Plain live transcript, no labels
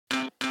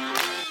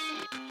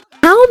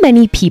How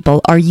many people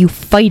are you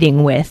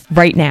fighting with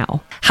right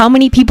now? How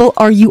many people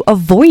are you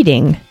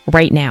avoiding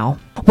right now?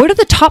 What are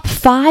the top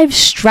 5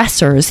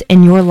 stressors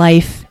in your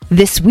life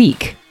this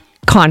week?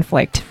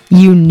 Conflict.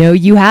 You know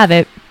you have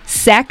it.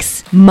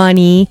 Sex,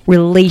 money,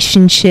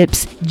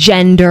 relationships,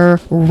 gender,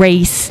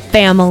 race,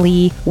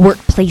 family,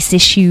 workplace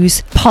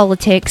issues,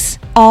 politics,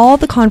 all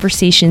the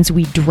conversations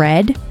we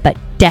dread but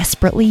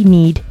desperately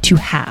need to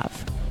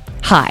have.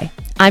 Hi,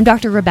 I'm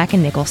Dr. Rebecca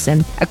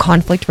Nicholson, a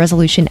conflict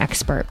resolution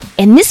expert.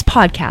 In this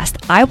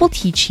podcast, I will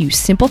teach you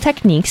simple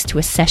techniques to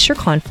assess your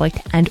conflict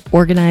and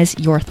organize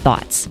your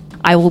thoughts.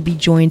 I will be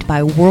joined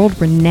by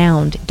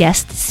world-renowned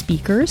guest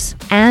speakers,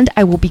 and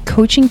I will be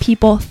coaching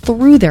people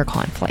through their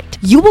conflict.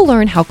 You will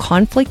learn how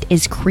conflict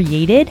is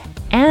created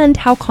and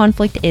how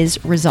conflict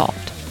is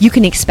resolved. You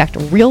can expect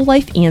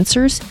real-life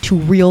answers to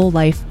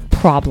real-life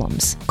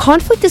problems.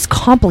 Conflict is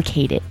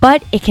complicated,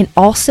 but it can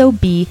also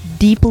be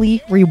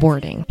deeply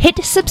rewarding.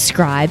 Hit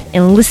subscribe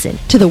and listen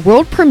to the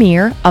world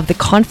premiere of the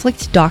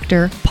Conflict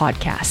Doctor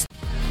podcast.